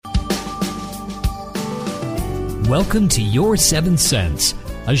Welcome to Your Seventh Sense,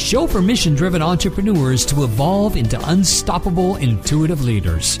 a show for mission-driven entrepreneurs to evolve into unstoppable, intuitive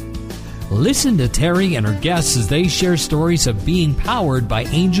leaders. Listen to Terry and her guests as they share stories of being powered by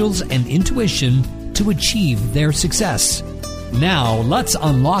angels and intuition to achieve their success. Now, let's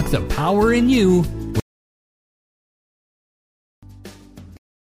unlock the power in you.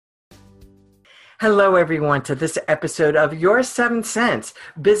 Hello, everyone, to this episode of Your Seventh Sense,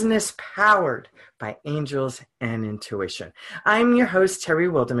 business powered by angels and intuition. I'm your host, Terry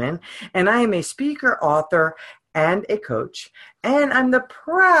Wilderman, and I am a speaker, author, and a coach, and I'm the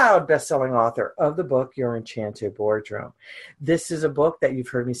proud best-selling author of the book, Your Enchanted Boardroom. This is a book that you've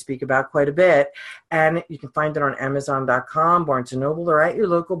heard me speak about quite a bit, and you can find it on Amazon.com, Barnes & Noble, or at your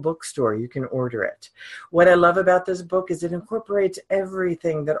local bookstore. You can order it. What I love about this book is it incorporates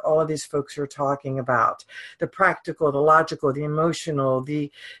everything that all of these folks are talking about. The practical, the logical, the emotional,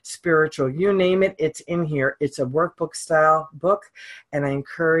 the spiritual, you name it, it's in here. It's a workbook-style book, and I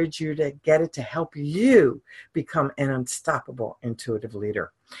encourage you to get it to help you become an unstoppable intuitive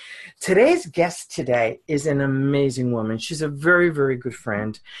leader. Today's guest today is an amazing woman. She's a very, very good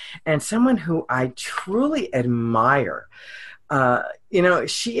friend and someone who I truly admire.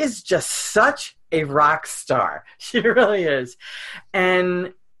 She is just such a rock star. She really is.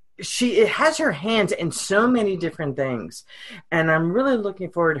 And she has her hands in so many different things. And I'm really looking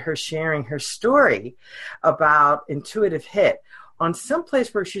forward to her sharing her story about Intuitive Hit on some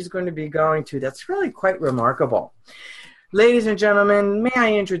place where she's going to be going to that's really quite remarkable. Ladies and gentlemen, may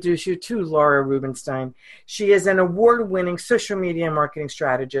I introduce you to Laura Rubenstein. She is an award-winning social media marketing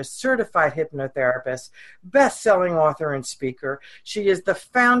strategist, certified hypnotherapist, best-selling author and speaker. She is the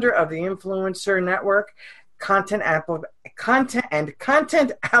founder of the Influencer Network, content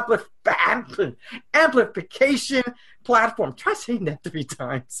amplification platform. Try saying that 3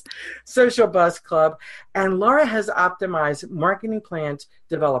 times. Social Buzz Club. And Laura has optimized marketing plans,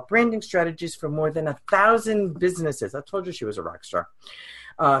 developed branding strategies for more than 1,000 businesses. I told you she was a rock star.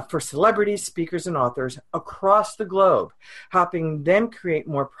 For celebrities, speakers, and authors across the globe, helping them create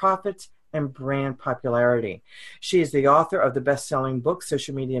more profits and brand popularity. She is the author of the best-selling book,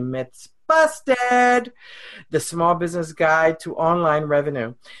 Social Media Myths Busted, The Small Business Guide to Online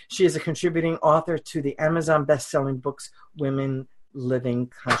Revenue. She is a contributing author to the Amazon best-selling books, Women Living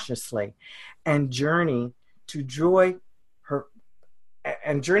Consciously, and Journey to Joy, her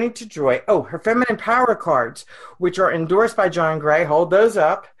Feminine Power Cards, which are endorsed by John Gray. Hold those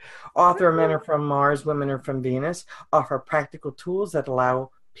up. Author of Men Are From Mars, Women Are From Venus, offer practical tools that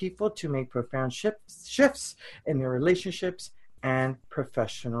allow people to make profound shifts in their relationships and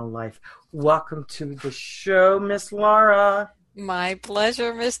professional life. Welcome to the show, Miss Laura. My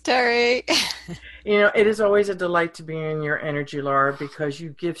pleasure, Miss Terry. It is always a delight to be in your energy, Laura, because you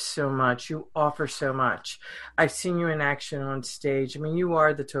give so much. You offer so much. I've seen you in action on stage. I mean, you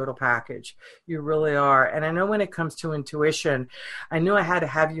are the total package. You really are. And I know when it comes to intuition, I knew I had to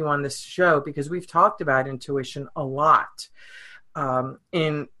have you on this show because we've talked about intuition a lot.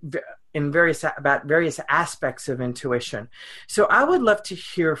 In various aspects of intuition. So I would love to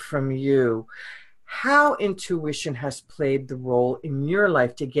hear from you how intuition has played the role in your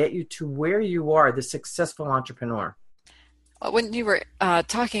life to get you to where you are, the successful entrepreneur. Well, when you were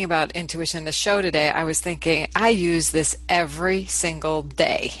talking about intuition in the show today, I was thinking I use this every single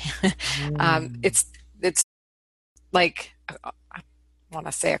day. It's like, I want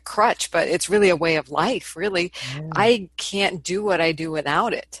to say a crutch, but it's really a way of life, really. I can't do what I do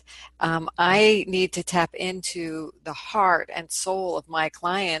without it. I need to tap into the heart and soul of my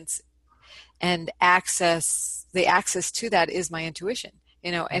clients, and the access to that is my intuition.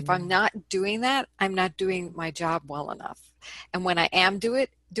 If I'm not doing that, I'm not doing my job well enough. And when I am doing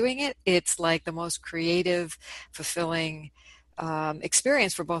it, it's like the most creative, fulfilling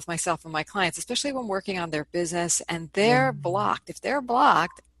experience for both myself and my clients, especially when working on their business and they're blocked. If they're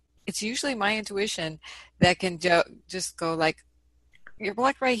blocked, it's usually my intuition that can just go like, you're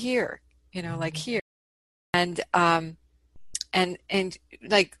blocked right here, like here. And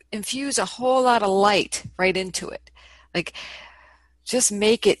like infuse a whole lot of light right into it. Like just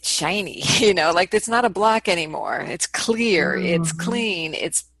make it shiny, like it's not a block anymore. It's clear, it's clean,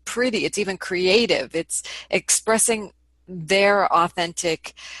 it's pretty, it's even creative. It's expressing their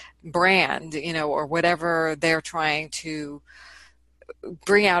authentic brand, or whatever they're trying to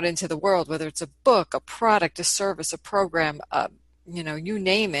bring out into the world, whether it's a book, a product, a service, a program, you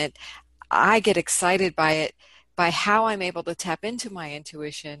name it. I get excited by it, by how I'm able to tap into my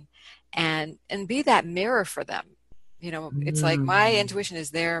intuition and be that mirror for them. It's like my intuition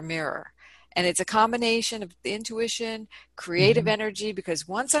is their mirror. And it's a combination of the intuition, creative energy, because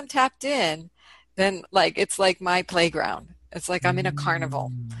once I'm tapped in, then like it's like my playground. It's like I'm in a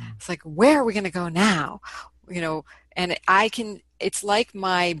carnival. It's like, where are we going to go now? And it's like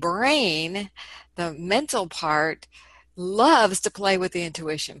my brain, the mental part, loves to play with the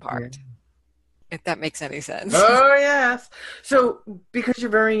intuition part. Yeah. If that makes any sense. Oh, yes. So because you're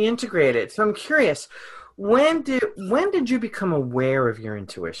very integrated. So I'm curious, when did you become aware of your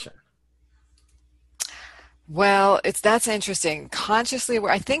intuition? Well, that's interesting. Consciously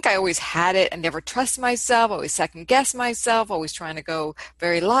aware, I think I always had it and never trusted myself, always second guess myself, always trying to go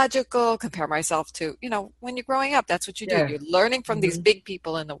very logical, compare myself to, when you're growing up, that's what you do. Yeah. You're learning from these big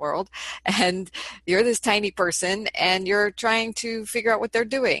people in the world, and you're this tiny person and you're trying to figure out what they're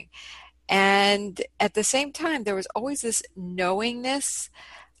doing. And at the same time, there was always this knowingness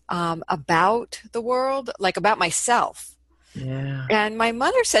about the world, like about myself. Yeah. And my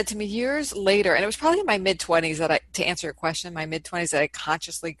mother said to me years later, and it was probably in my mid-20s to answer your question, my mid-20s that I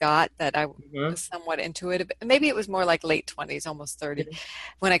consciously got that I was somewhat intuitive. Maybe it was more like late 20s, almost 30,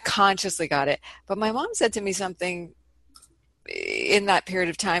 when I consciously got it. But my mom said to me something in that period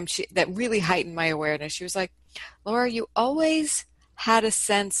of time that really heightened my awareness. She was like, Laura, you always had a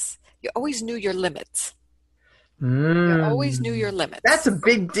sense, you always knew your limits. You always knew your limits. That's a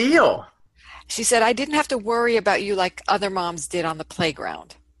big deal. She said, I didn't have to worry about you like other moms did on the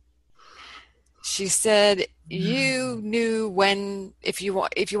playground. She said, you knew when, if you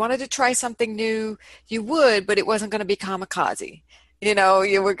wanted to try something new, you would, but it wasn't going to be kamikaze.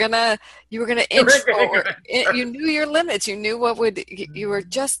 You were going to inch forward. You knew your limits. You knew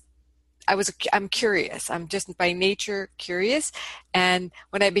I'm curious. I'm just by nature curious. And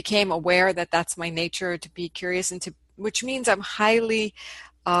when I became aware that that's my nature to be curious which means I'm highly,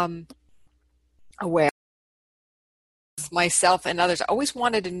 aware of myself and others. I always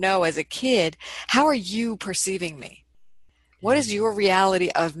wanted to know as a kid, how are you perceiving me? What is your reality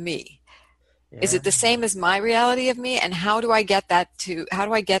of me? Yeah. Is it the same as my reality of me? And how do I get that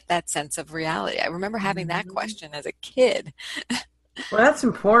sense of reality? I remember having that question as a kid. Well, that's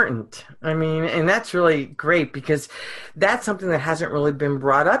important. I mean, and that's really great because that's something that hasn't really been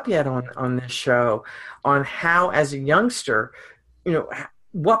brought up yet on this show, on how as a youngster,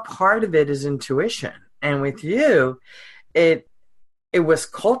 what part of it is intuition. And with you, it was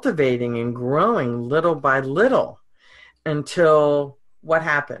cultivating and growing little by little until what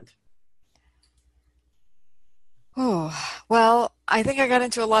happened? Oh, well, I think I got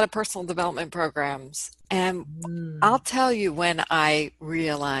into a lot of personal development programs. And I'll tell you when I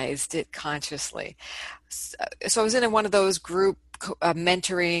realized it consciously. So I was in one of those group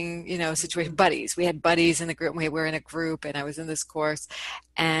mentoring, situation, buddies. We had buddies in the group. We were in a group and I was in this course.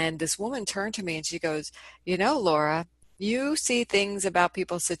 And this woman turned to me and she goes, Laura, you see things about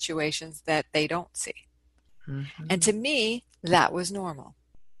people's situations that they don't see. Mm-hmm. And to me, that was normal.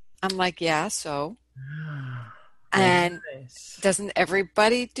 I'm like, yeah, so... And doesn't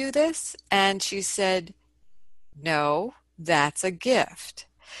everybody do this? And she said, no, that's a gift.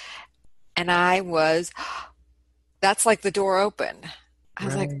 And that's like the door open. I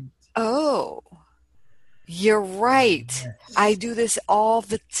was like, oh, you're right. Yes. I do this all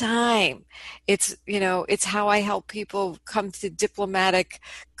the time. It's how I help people come to diplomatic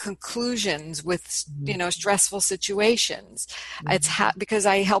conclusions with, stressful situations. Mm-hmm. It's because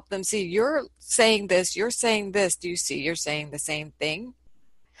I help them see, you're saying this. Do you see you're saying the same thing?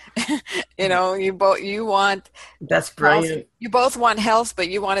 You want, that's brilliant. Health. You both want health, but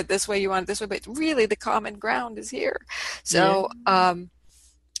you want it this way, but really the common ground is here. So,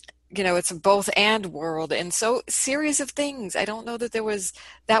 it's a both and world. And so series of things. I don't know that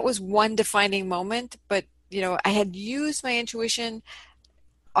that was one defining moment, but, I had used my intuition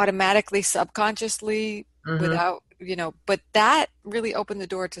automatically, subconsciously, without, but that really opened the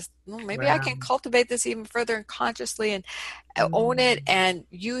door to, maybe I can cultivate this even further and consciously and own it and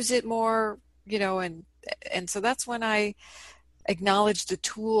use it more, and so that's when I acknowledged the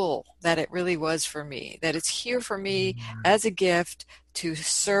tool that it really was for me, that it's here for me as a gift to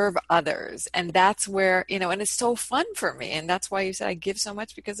serve others. And that's where, and it's so fun for me. And that's why you said I give so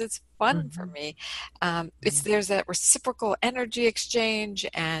much, because it's fun for me. There's that reciprocal energy exchange.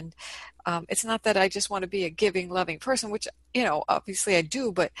 And it's not that I just want to be a giving, loving person, which, obviously I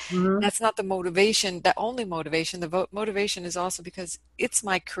do, but that's not the motivation, the only motivation. The motivation is also because it's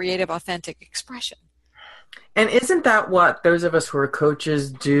my creative, authentic expression. And isn't that what those of us who are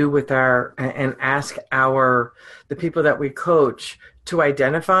coaches do with and ask the people that we coach to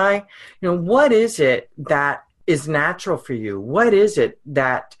identify, what is it that is natural for you? What is it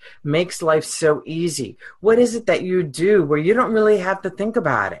that makes life so easy? What is it that you do where you don't really have to think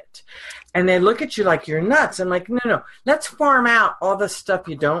about it? And they look at you like you're nuts. I'm like, no. Let's farm out all the stuff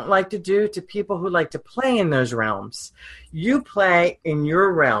you don't like to do to people who like to play in those realms. You play in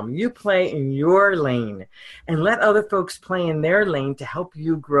your realm. You play in your lane. And let other folks play in their lane to help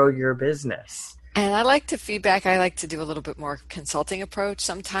you grow your business. And I like to feedback. I like to do a little bit more consulting approach.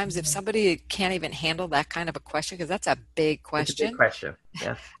 Sometimes if somebody can't even handle that kind of a question, because that's a big question. It's a big question,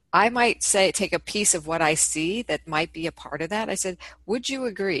 yeah. I might say, take a piece of what I see that might be a part of that. I said, would you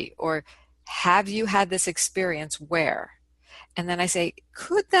agree? Or have you had this experience where? And then I say,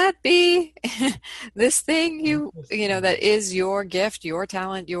 could that be this thing you know, that is your gift, your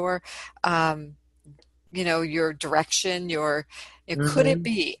talent, your, your direction, could it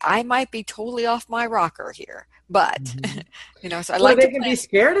be? I might be totally off my rocker here, but, so I like they can be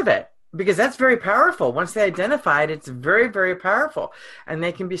scared of it. Because that's very powerful. Once they identify it, it's very, very powerful. And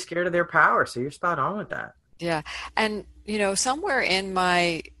they can be scared of their power. So you're spot on with that. Yeah. And, somewhere in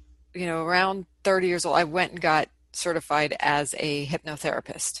my, around 30 years old, I went and got certified as a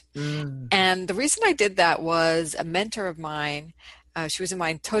hypnotherapist. And the reason I did that was a mentor of mine, she was in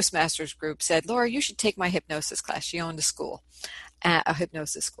my Toastmasters group, said, Laura, you should take my hypnosis class. She owned a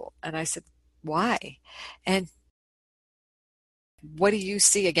hypnosis school. And I said, why? And what do you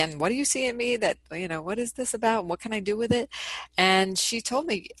see again? What do you see in me that, what is this about? What can I do with it? And she told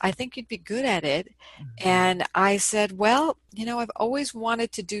me, I think you'd be good at it. And I said, well, I've always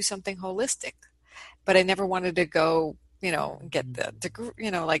wanted to do something holistic, but I never wanted to go, get the degree,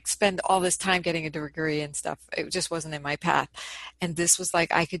 like spend all this time getting a degree and stuff. It just wasn't in my path. And this was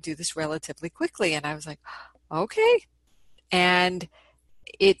like, I could do this relatively quickly. And I was like, okay. And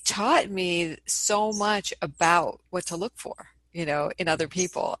it taught me so much about what to look for, in other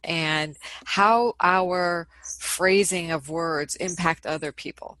people and how our phrasing of words impact other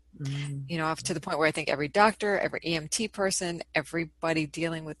people. To the point where I think every doctor, every EMT person, everybody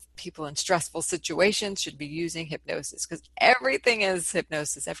dealing with people in stressful situations should be using hypnosis, because everything is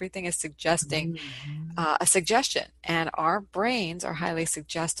hypnosis. Everything is suggesting a suggestion, and our brains are highly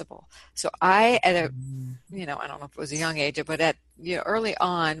suggestible. So I don't know if it was a young age, but early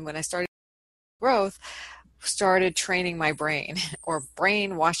on when I started growth, started training my brain or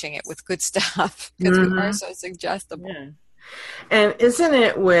brainwashing it with good stuff, because we are so suggestible. Yeah. And isn't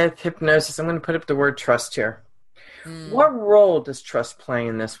it with hypnosis, I'm going to put up the word trust here. What role does trust play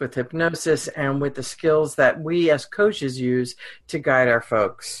in this with hypnosis and with the skills that we as coaches use to guide our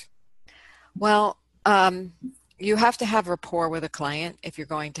folks? Well, you have to have rapport with a client if you're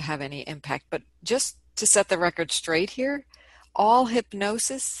going to have any impact. But just to set the record straight here, all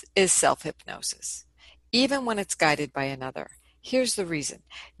hypnosis is self-hypnosis, even when it's guided by another. Here's the reason.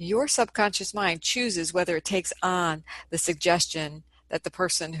 Your subconscious mind chooses whether it takes on the suggestion that the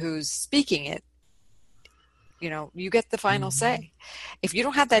person who's speaking it, you get the final say. If you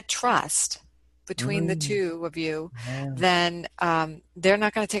don't have that trust between the two of you, then they're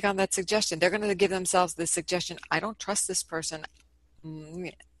not going to take on that suggestion. They're going to give themselves the suggestion, I don't trust this person,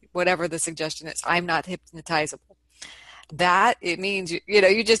 whatever the suggestion is. I'm not hypnotizable. That, it means,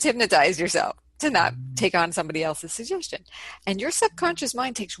 you just hypnotize yourself to not take on somebody else's suggestion. And your subconscious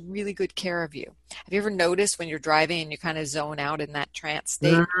mind takes really good care of you. Have you ever noticed when you're driving and you kind of zone out in that trance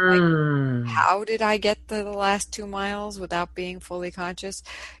state? Like, how did I get to the last 2 miles without being fully conscious?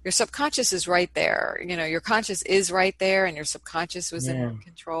 Your subconscious is right there. Your conscious is right there and your subconscious was in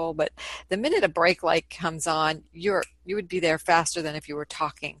control. But the minute a brake light comes on, you would be there faster than if you were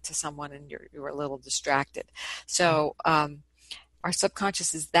talking to someone and you were a little distracted. So, our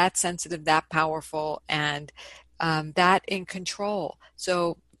subconscious is that sensitive, that powerful, and that in control.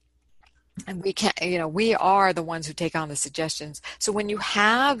 So, and we can't, we are the ones who take on the suggestions. So when you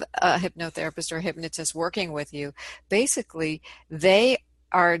have a hypnotherapist or a hypnotist working with you, basically they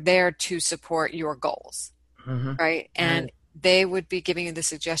are there to support your goals, right? And they would be giving you the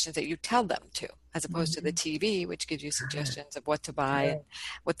suggestions that you tell them to, as opposed to the TV, which gives you suggestions of what to buy and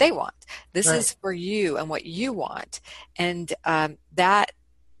what they want. This is for you and what you want. And that,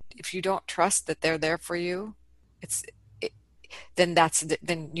 if you don't trust that they're there for you, then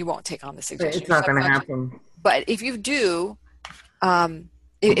you won't take on the suggestion. It's not going to happen. But if you do,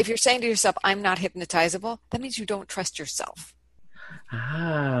 if you're saying to yourself, I'm not hypnotizable, that means you don't trust yourself.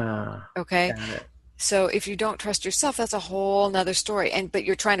 Okay? Got it. So if you don't trust yourself, that's a whole nother story. But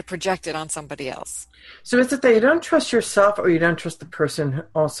you're trying to project it on somebody else. So is it that you don't trust yourself, or you don't trust the person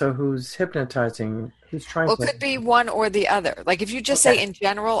also who's hypnotizing, who's trying to? Well, it could be one or the other. Like if you just say in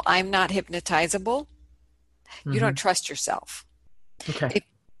general, I'm not hypnotizable, you don't trust yourself. Okay.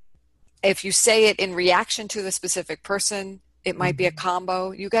 If you say it in reaction to the specific person, it might be a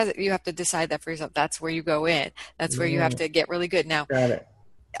combo. You have to decide that for yourself. That's where you go in. That's where you have to get really good. Now, got it.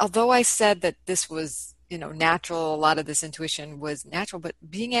 although I said that this was, natural, a lot of this intuition was natural, but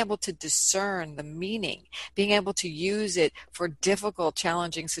being able to discern the meaning, being able to use it for difficult,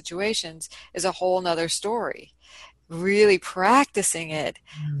 challenging situations is a whole nother story. Really practicing it.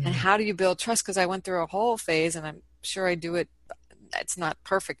 And how do you build trust? Because I went through a whole phase, and I'm sure I do it. It's not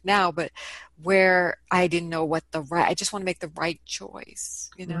perfect now, but where I didn't know I just want to make the right choice.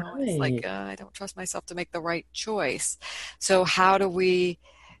 It's like, I don't trust myself to make the right choice. So how do we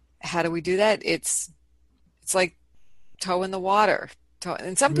do that? It's like toe in the water.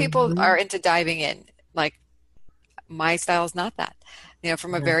 And some people are into diving in. Like, my style is not that.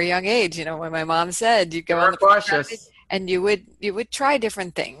 From a very young age, when my mom said you go on the cautious, and you would try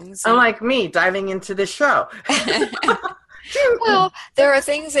different things. Unlike me, diving into the show. Well, there are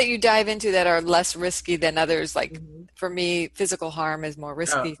things that you dive into that are less risky than others. Like, for me, physical harm is more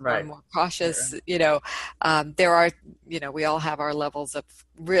risky. So I'm more cautious. There are, we all have our levels of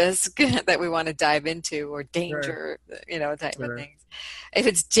risk that we want to dive into, or danger, type of things. If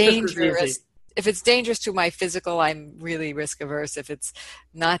it's dangerous to my physical, I'm really risk averse. If it's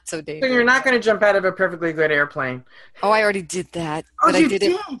not so dangerous. So you're not going to jump out of a perfectly good airplane. Oh, I already did that. Oh, but you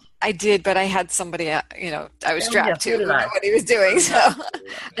did? I did, but I had somebody, I was strapped to what he was doing. So,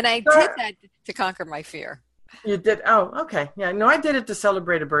 and I did that to conquer my fear. You did? Oh, okay. Yeah. No, I did it to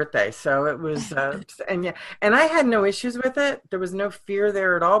celebrate a birthday. So it was, and I had no issues with it. There was no fear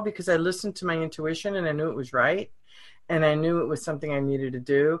there at all, because I listened to my intuition and I knew it was right. And I knew it was something I needed to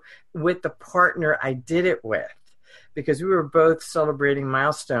do with the partner I did it with, because we were both celebrating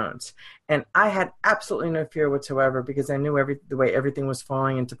milestones. And I had absolutely no fear whatsoever, because I knew the way everything was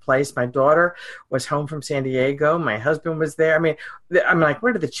falling into place. My daughter was home from San Diego. My husband was there. I mean, I'm like,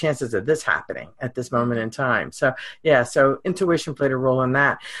 what are the chances of this happening at this moment in time? So, yeah, so intuition played a role in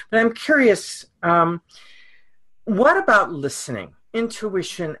that. But I'm curious, what about listening?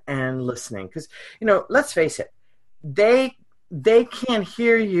 Intuition and listening? Because, let's face it, they can't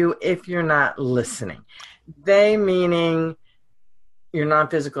hear you if you're not listening. They meaning your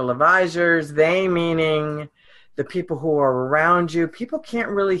non-physical advisors. They meaning the people who are around you. People can't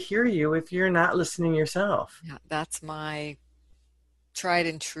really hear you if you're not listening yourself. Yeah, that's my tried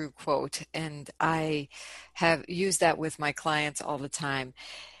and true quote. And I have used that with my clients all the time.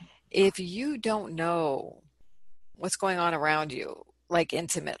 If you don't know what's going on around you, like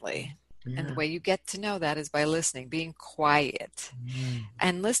intimately, and the way you get to know that is by listening, being quiet.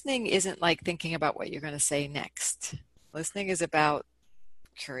 And listening isn't like thinking about what you're going to say next. Listening is about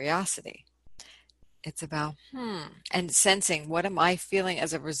curiosity. It's about, and sensing, what am I feeling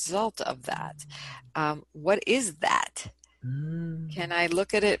as a result of that? What is that? Can I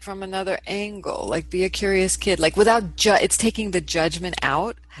look at it from another angle? Like, be a curious kid. Like, without it's taking the judgment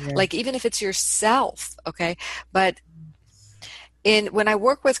out. Like, even if it's yourself, okay? But when I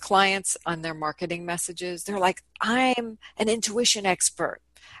work with clients on their marketing messages, they're like, I'm an intuition expert.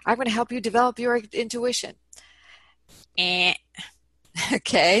 I'm going to help you develop your intuition.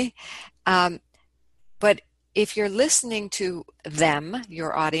 Okay. But if you're listening to them,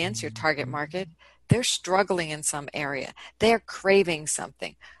 your audience, your target market, they're struggling in some area. They're craving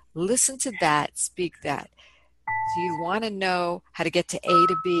something. Listen to that, speak that. Do you want to know how to get to A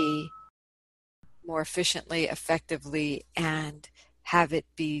to B more efficiently, effectively, and have it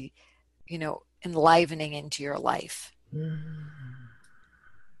be, enlivening into your life?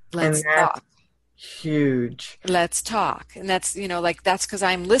 Let's talk. Huge. Let's talk. And that's, that's because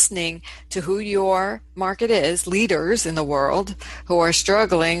I'm listening to who your market is, leaders in the world who are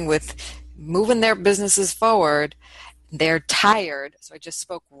struggling with moving their businesses forward. They're tired. So I just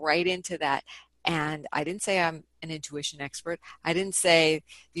spoke right into that. And I didn't say I'm an intuition expert. I didn't say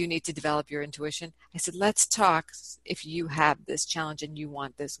you need to develop your intuition. I said, let's talk if you have this challenge and you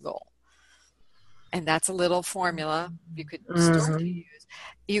want this goal. And that's a little formula you could start to use.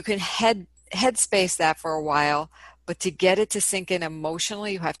 You can headspace that for a while, but to get it to sink in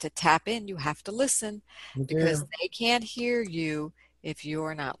emotionally, you have to tap in, you have to listen, because they can't hear you if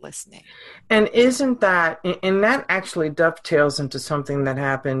you're not listening. And isn't that, and that actually dovetails into something that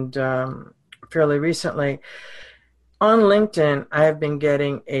happened fairly recently. On LinkedIn, I have been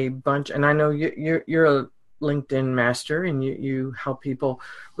getting a bunch, and I know you're a LinkedIn master, and you help people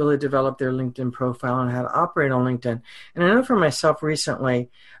really develop their LinkedIn profile and how to operate on LinkedIn. And I know for myself recently,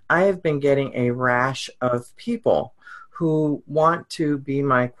 I have been getting a rash of people who want to be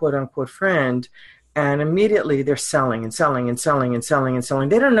my quote-unquote friend, and immediately they're selling and selling and selling and selling and selling.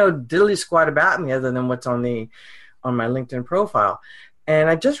 They don't know diddly squat about me other than what's on my LinkedIn profile. And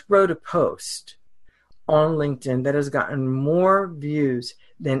I just wrote a post on LinkedIn that has gotten more views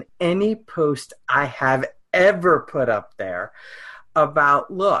than any post I have ever put up there.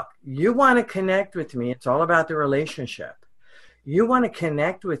 about, look, you want to connect with me. It's all about the relationship. You want to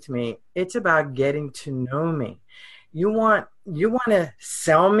connect with me. It's about getting to know me. You want to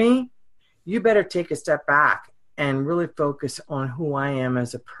sell me. You better take a step back and really focus on who I am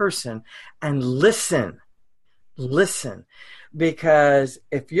as a person and listen. Because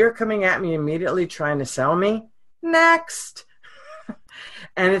if you're coming at me immediately trying to sell me, next.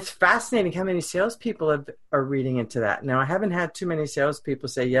 And it's fascinating how many salespeople are reading into that. Now, I haven't had too many salespeople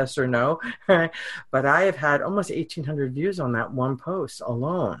say yes or no, but I have had almost 1,800 views on that one post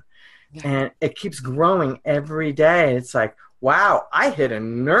alone. Yeah. And it keeps growing every day. It's like, wow, I hit a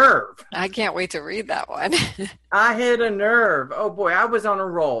nerve. I can't wait to read that one. I hit a nerve. Oh, boy, I was on a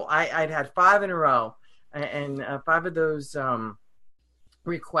roll. I'd had 5 in a row, and 5 of those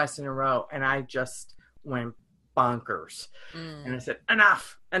requests in a row, and I just went bonkers. And I said,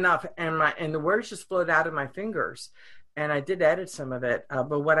 enough. And the words just flowed out of my fingers. And I did edit some of it.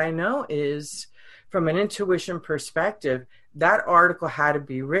 But what I know is, from an intuition perspective, that article had to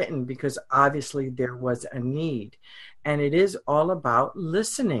be written because obviously there was a need. And it is all about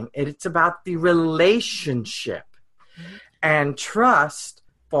listening. It's about the relationship. And trust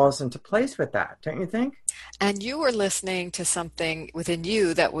falls into place with that, don't you think? And you were listening to something within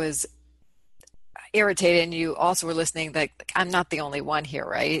you that was irritated, and you also were listening that I'm not the only one here,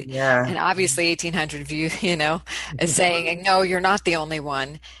 right? Yeah. And obviously 1,800 views, is saying, no, you're not the only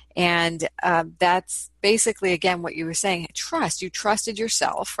one. And that's basically, again, what you were saying, trust. You trusted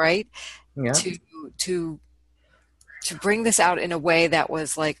yourself, right? Yeah. To bring this out in a way that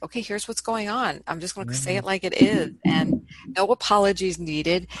was like, okay, here's what's going on. I'm just going to say it like it is, and no apologies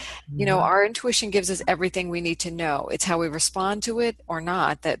needed. Our intuition gives us everything we need to know. It's how we respond to it or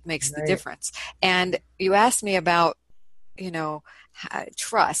not that makes the difference. And you asked me about,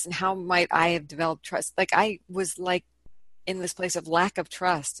 trust and how might I have developed trust. Like I was like in this place of lack of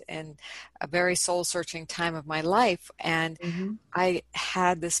trust and a very soul-searching time of my life. And I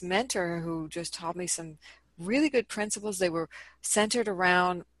had this mentor who just taught me some really good principles. They were centered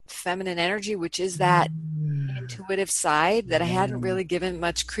around feminine energy, which is that intuitive side that I hadn't really given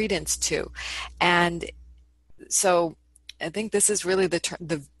much credence to. And so I think this is really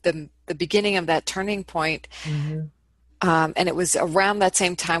the beginning of that turning point. And it was around that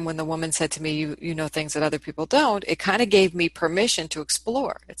same time when the woman said to me, you know things that other people don't. It kind of gave me permission to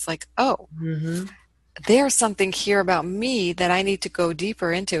explore. It's like, there's something here about me that I need to go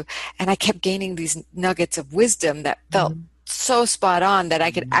deeper into. And I kept gaining these nuggets of wisdom that felt so spot on that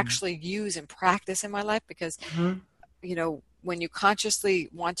I could actually use and practice in my life because, when you consciously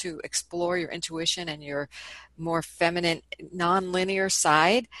want to explore your intuition and your more feminine, non-linear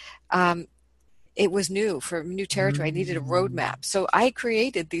side, it was new for new territory. I needed a roadmap. So I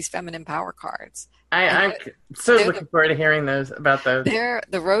created these feminine power cards. I'm so looking forward to hearing about those. They're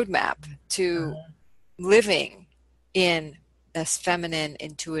the roadmap to living in this feminine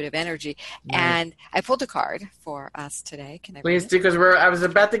intuitive energy. And I pulled a card for us today. Can I please do, because I was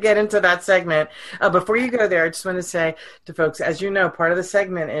about to get into that segment. Before you go there, I just want to say to folks, as you know, part of the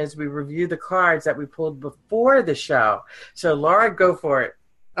segment is we review the cards that we pulled before the show. So Laura, go for it.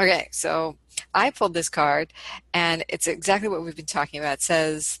 Okay, so I pulled this card, and it's exactly what we've been talking about. It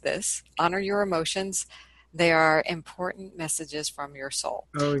says this: honor your emotions. They are important messages from your soul.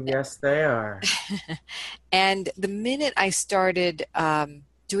 Oh, yes, they are. And the minute I started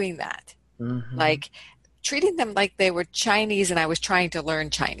doing that, like treating them like they were Chinese and I was trying to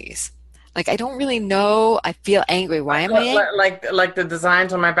learn Chinese. Like, I don't really know. I feel angry. Why am I angry? Like the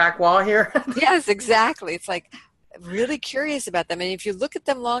designs on my back wall here? Yes, exactly. It's like really curious about them. And if you look at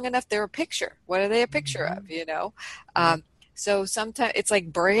them long enough, they're a picture. What are they a picture of, So sometimes it's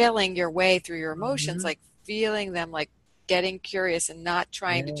like brailing your way through your emotions, like feeling them, like getting curious and not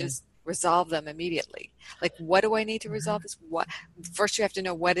trying to just resolve them immediately. Like, what do I need to resolve this? What first you have to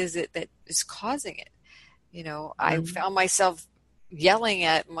know what is it that is causing it. I found myself yelling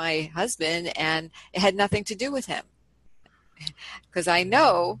at my husband, and it had nothing to do with him. Because I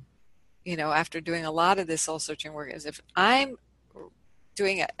know, after doing a lot of this soul searching work, is if I'm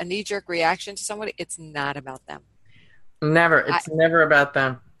doing a knee-jerk reaction to somebody, it's not about them. Never. It's never about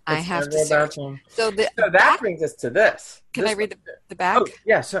them. I have to search. So that brings us to this. Can I read the back? Oh,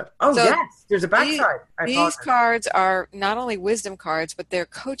 yeah. So yes, there's a backside. These cards are not only wisdom cards, but they're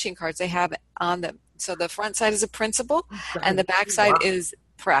coaching cards. They have on them. So the front side is a principle, and the back side is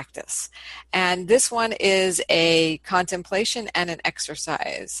practice. And this one is a contemplation and an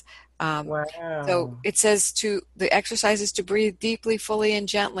exercise. Wow. So it says the exercise is to breathe deeply, fully, and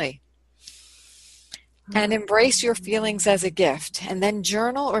gently. And embrace your feelings as a gift, and then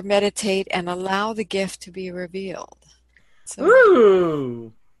journal or meditate and allow the gift to be revealed. So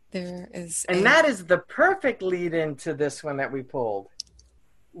Ooh. there is And that is the perfect lead into this one that we pulled,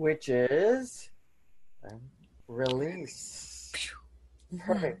 which is release.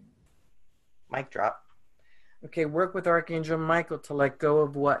 Perfect. Mic drop. Okay, work with Archangel Michael to let go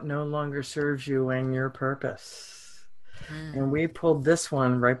of what no longer serves you and your purpose. And we pulled this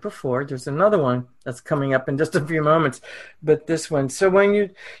one right before. There's another one that's coming up in just a few moments, but this one. So when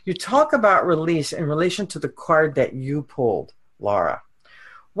you talk about release in relation to the card that you pulled, Laura,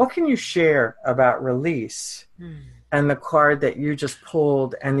 what can you share about release and the card that you just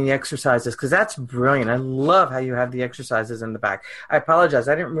pulled and the exercises? Because that's brilliant. I love how you have the exercises in the back. I apologize.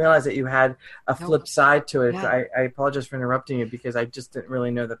 I didn't realize that you had a flip side to it. Yeah. I apologize for interrupting you because I just didn't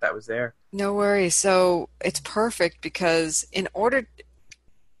really know that was there. No worries. So it's perfect because in order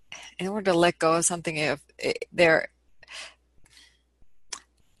to let go of something, it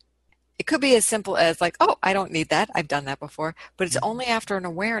could be as simple as like, oh, I don't need that. I've done that before. But it's only after an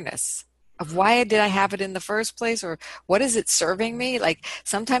awareness of why did I have it in the first place, or what is it serving me? Like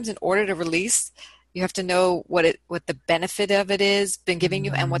sometimes in order to release, you have to know what the benefit of it is been giving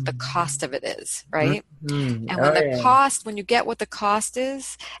you and what the cost of it is, right? And when you get what the cost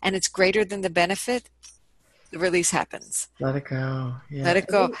is and it's greater than the benefit, the release happens. Let it go. Yeah. Let it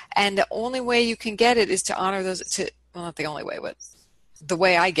go. And the only way you can get it is to honor those, well, not the only way, but the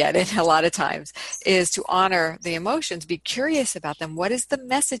way I get it a lot of times is to honor the emotions, be curious about them. What is the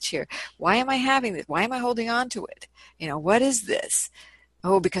message here? Why am I having this? Why am I holding on to it? What is this?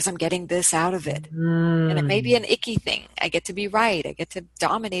 Oh, because I'm getting this out of it. And it may be an icky thing. I get to be right. I get to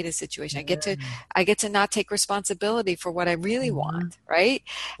dominate a situation. I get to not take responsibility for what I really want, right?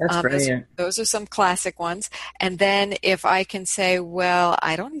 That's brilliant. Those are some classic ones. And then if I can say, well,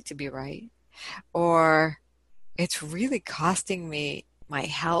 I don't need to be right, or it's really costing me my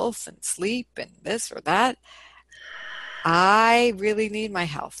health and sleep and this or that. I really need my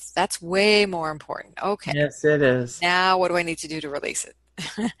health. That's way more important. Okay. Yes, it is. Now what do I need to do to release it?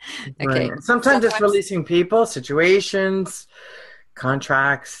 Okay. Right. Sometimes it's releasing people, situations,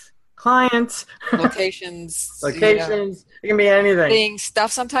 contracts, clients, locations. It can be anything.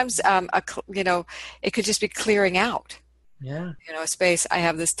 Stuff. Sometimes, it could just be clearing out. Yeah. A space. I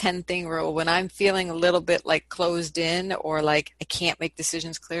have this 10 thing rule. When I'm feeling a little bit like closed in or like I can't make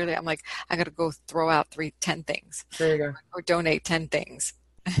decisions clearly, I'm like, I got to go throw out 10 things. There you go. Or donate 10 things.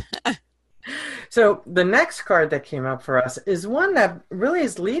 So the next card that came up for us is one that really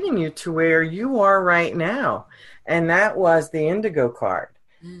is leading you to where you are right now. And that was the Indigo card.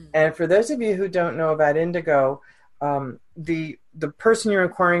 And for those of you who don't know about Indigo, the person you're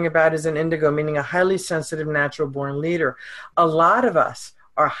inquiring about is an Indigo, meaning a highly sensitive natural born leader. A lot of us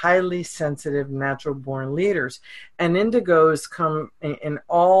are highly sensitive natural born leaders, and Indigos come in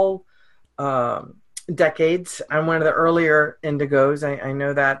all decades. I'm one of the earlier Indigos. I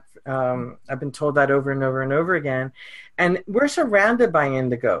know that. I've been told that over and over and over again, and we're surrounded by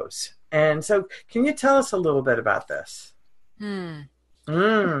Indigos. And so can you tell us a little bit about this?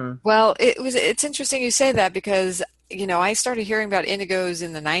 Well, it's interesting you say that because I started hearing about indigos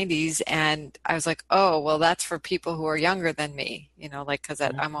in the 90s, and I was like, oh, well, that's for people who are younger than me, because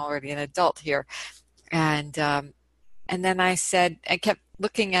I'm already an adult here. And then I kept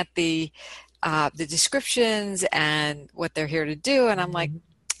looking at the descriptions and what they're here to do, and I'm like,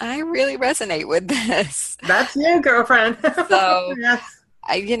 I really resonate with this. That's you, girlfriend. So, yes.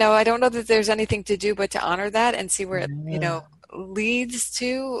 I don't know that there's anything to do but to honor that and see where it, leads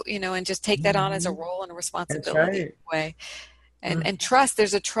to, and just take that on as a role and a responsibility way. And trust,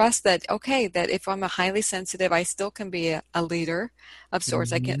 there's a trust that, okay, that if I'm a highly sensitive, I still can be a leader of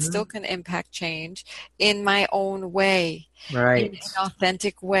sorts. I still can impact change in my own way, right? In an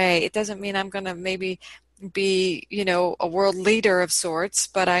authentic way. It doesn't mean I'm going to maybe be, a world leader of sorts,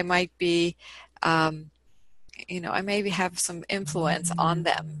 but I might be, I maybe have some influence on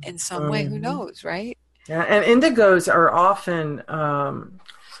them in some way. Who knows, right? Yeah, and Indigos are often,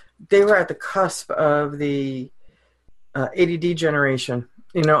 they were at the cusp of the ADD generation.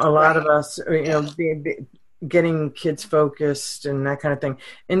 A lot of us, getting kids focused and that kind of thing.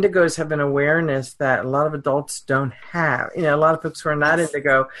 Indigos have an awareness that a lot of adults don't have. A lot of folks who are not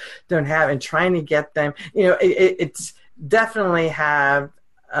Indigo don't have, and trying to get them, it's definitely have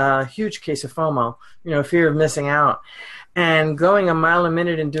a huge case of FOMO, fear of missing out. And going a mile a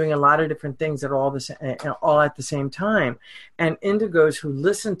minute and doing a lot of different things all at the same time. And Indigos who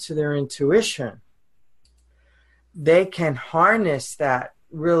listen to their intuition, they can harness that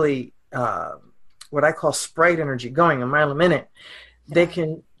really what I call sprite energy, going a mile a minute. They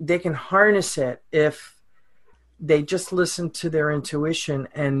can harness it if they just listen to their intuition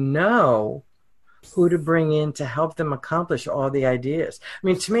and know who to bring in to help them accomplish all the ideas. I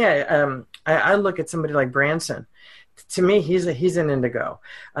mean, to me, I look at somebody like Branson. To me, he's an indigo.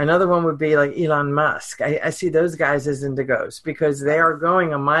 Another one would be like Elon Musk. I see those guys as indigos because they are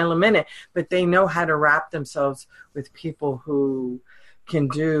going a mile a minute, but they know how to wrap themselves with people who can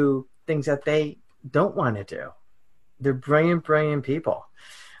do things that they don't want to do. They're brilliant, brilliant people.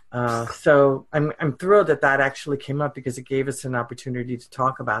 So I'm thrilled that actually came up because it gave us an opportunity to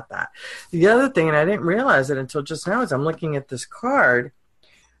talk about that. The other thing, and I didn't realize it until just now, as I'm looking at this card,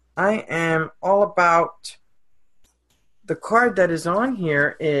 I am all about the card that is on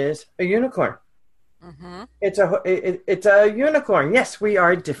here is a unicorn. Mm-hmm. It's a unicorn. Yes, we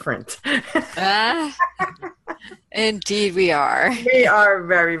are different. Indeed, we are. We are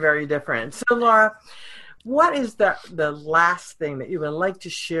very, very different. So, Laura, what is the last thing that you would like to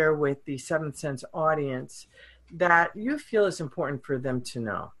share with the Seventh Sense audience that you feel is important for them to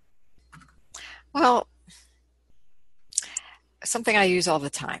know? Well, something I use all the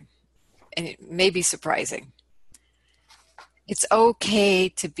time, and it may be surprising. It's okay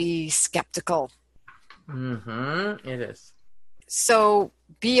to be skeptical. Mm-hmm. It is. So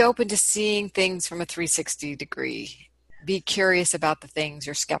be open to seeing things from a 360 degree. Be curious about the things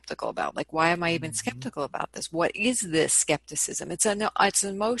you're skeptical about. Like, why am I even skeptical about this? What is this skepticism? It's an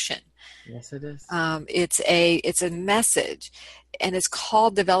emotion. Yes, it is. It's a message, and it's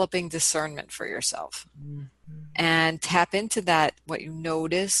called developing discernment for yourself. Mm-hmm. And tap into that, what you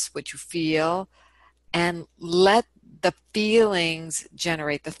notice, what you feel, and let the feelings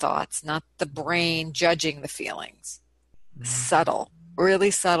generate the thoughts, not the brain judging the feelings. Mm-hmm. Subtle,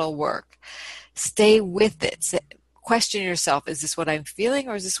 really subtle work. Stay with it. Question yourself, is this what I'm feeling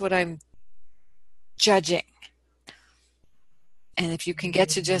or is this what I'm judging? And if you can get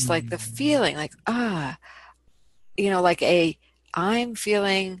to just like the feeling, like, I'm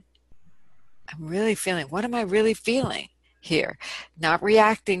really feeling, what am I really feeling here? Not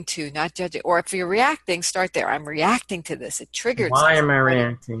reacting to, not judging. Or if you're reacting, start there. I'm reacting to this. It triggered Why something. Am I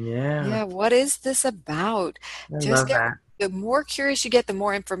reacting? Yeah. Yeah, what is this about? Love that. The more curious you get, the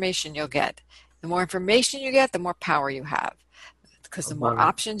more information you'll get. The more information you get, the more power you have. Because the more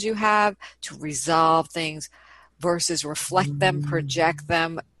options you have to resolve things versus reflect them, project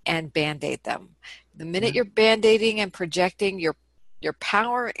them, and Band-Aid them. The minute you're Band-Aiding and projecting, your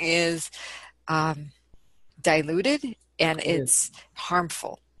power is diluted and it's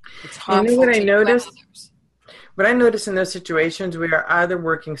harmful. It's harmful. You know what I noticed? What I notice in those situations, we are either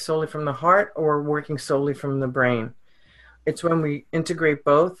working solely from the heart or working solely from the brain. It's when we integrate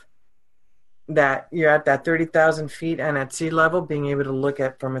both that you're at that 30,000 feet and at sea level, being able to look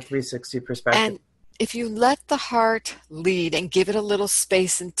at from a 360 perspective. And if you let the heart lead and give it a little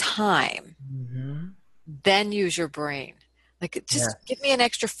space and time, then use your brain. Like, just give me an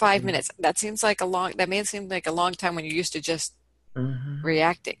extra 5 minutes. That may seem like a long time when you're used to just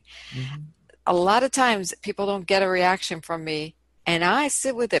reacting. A lot of times people don't get a reaction from me, and I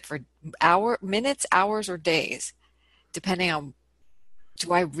sit with it for minutes, hours, or days, depending on,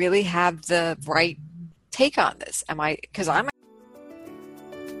 do I really have the right take on this?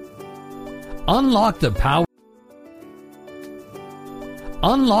 Unlock the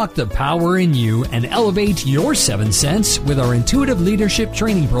power in you and elevate your 7 sense with our intuitive leadership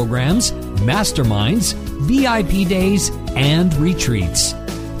training programs, masterminds, VIP days, and retreats.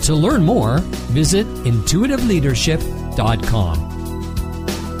 To learn more, visit intuitiveleadership.com.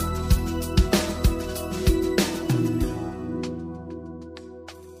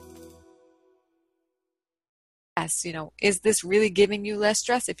 Is this really giving you less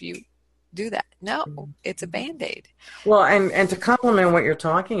stress if you do that? No, it's a Band-Aid. Well, and to complement what you're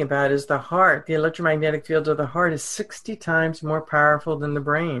talking about is the heart. The electromagnetic field of the heart is 60 times more powerful than the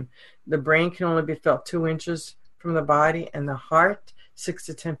brain. The brain can only be felt 2 inches from the body, and the heart 6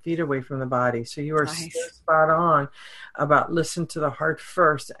 to 10 feet away from the body. So you are so spot on about listen to the heart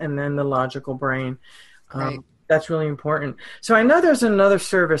first and then the logical brain. Right. That's really important. So I know there's another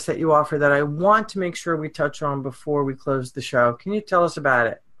service that you offer that I want to make sure we touch on before we close the show. Can you tell us about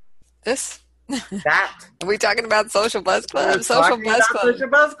it? This? That. Are we talking about Social Buzz Club? Social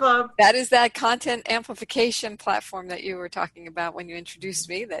Buzz Club. That is that content amplification platform that you were talking about when you introduced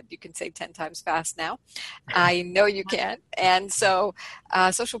me, that you can say 10 times fast now. I know you can. And so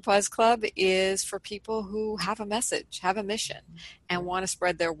Social Buzz Club is for people who have a message, have a mission, and want to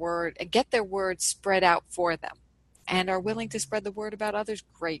spread their word and get their word spread out for them, and are willing to spread the word about others'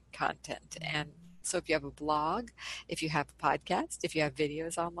 great content. And so if you have a blog, if you have a podcast, if you have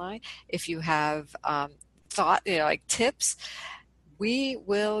videos online, if you have like tips,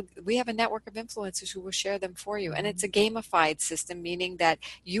 we have a network of influencers who will share them for you. And it's a gamified system, meaning that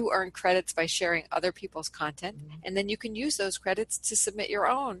you earn credits by sharing other people's content. And then you can use those credits to submit your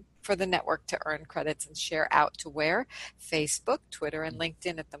own for the network to earn credits and share out to where? Facebook, Twitter, and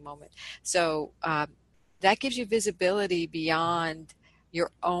LinkedIn at the moment. So that gives you visibility beyond your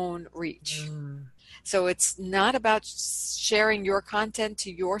own reach. So it's not about sharing your content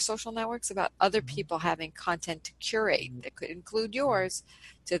to your social networks, about other people having content to curate that could include yours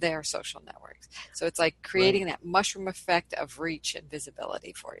to their social networks. So it's like creating that mushroom effect of reach and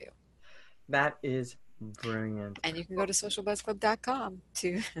visibility for you. That is brilliant. And you can go to socialbuzzclub.com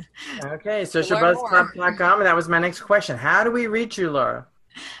to Okay, socialbuzzclub.com. And that was my next question. How do we reach you, Laura?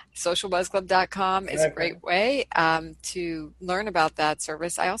 Socialbuzzclub.com is a great way to learn about that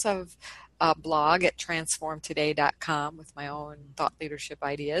service. I also have a blog at transformtoday.com with my own thought leadership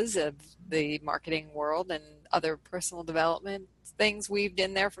ideas of the marketing world and other personal development things weaved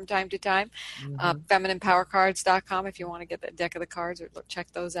in there from time to time. FemininePowerCards.com if you want to get the deck of the cards or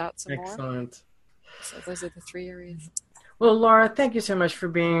check those out some more. Excellent. So those are the 3 areas. Well, Laura, thank you so much for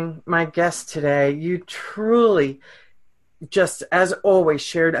being my guest today. You truly, just as always,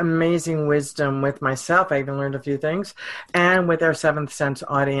 shared amazing wisdom with myself. I even learned a few things, and with our Seventh Sense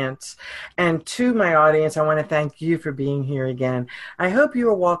audience. And to my audience, I want to thank you for being here again. I hope you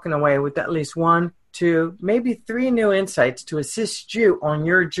are walking away with at least 1, 2, maybe 3 new insights to assist you on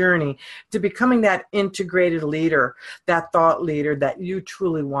your journey to becoming that integrated leader, that thought leader that you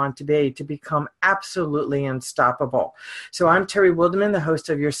truly want to be, to become absolutely unstoppable. So I'm Terry Wildeman, the host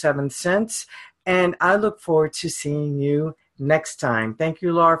of Your Seventh Sense, and I look forward to seeing you next time. Thank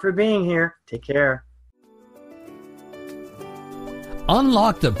you, Laura, for being here. Take care.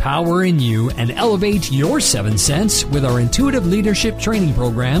 Unlock the power in you and elevate your 7th sense with our intuitive leadership training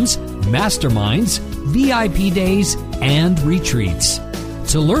programs, masterminds, VIP days, and retreats.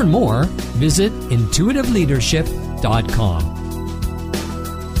 To learn more, visit intuitiveleadership.com.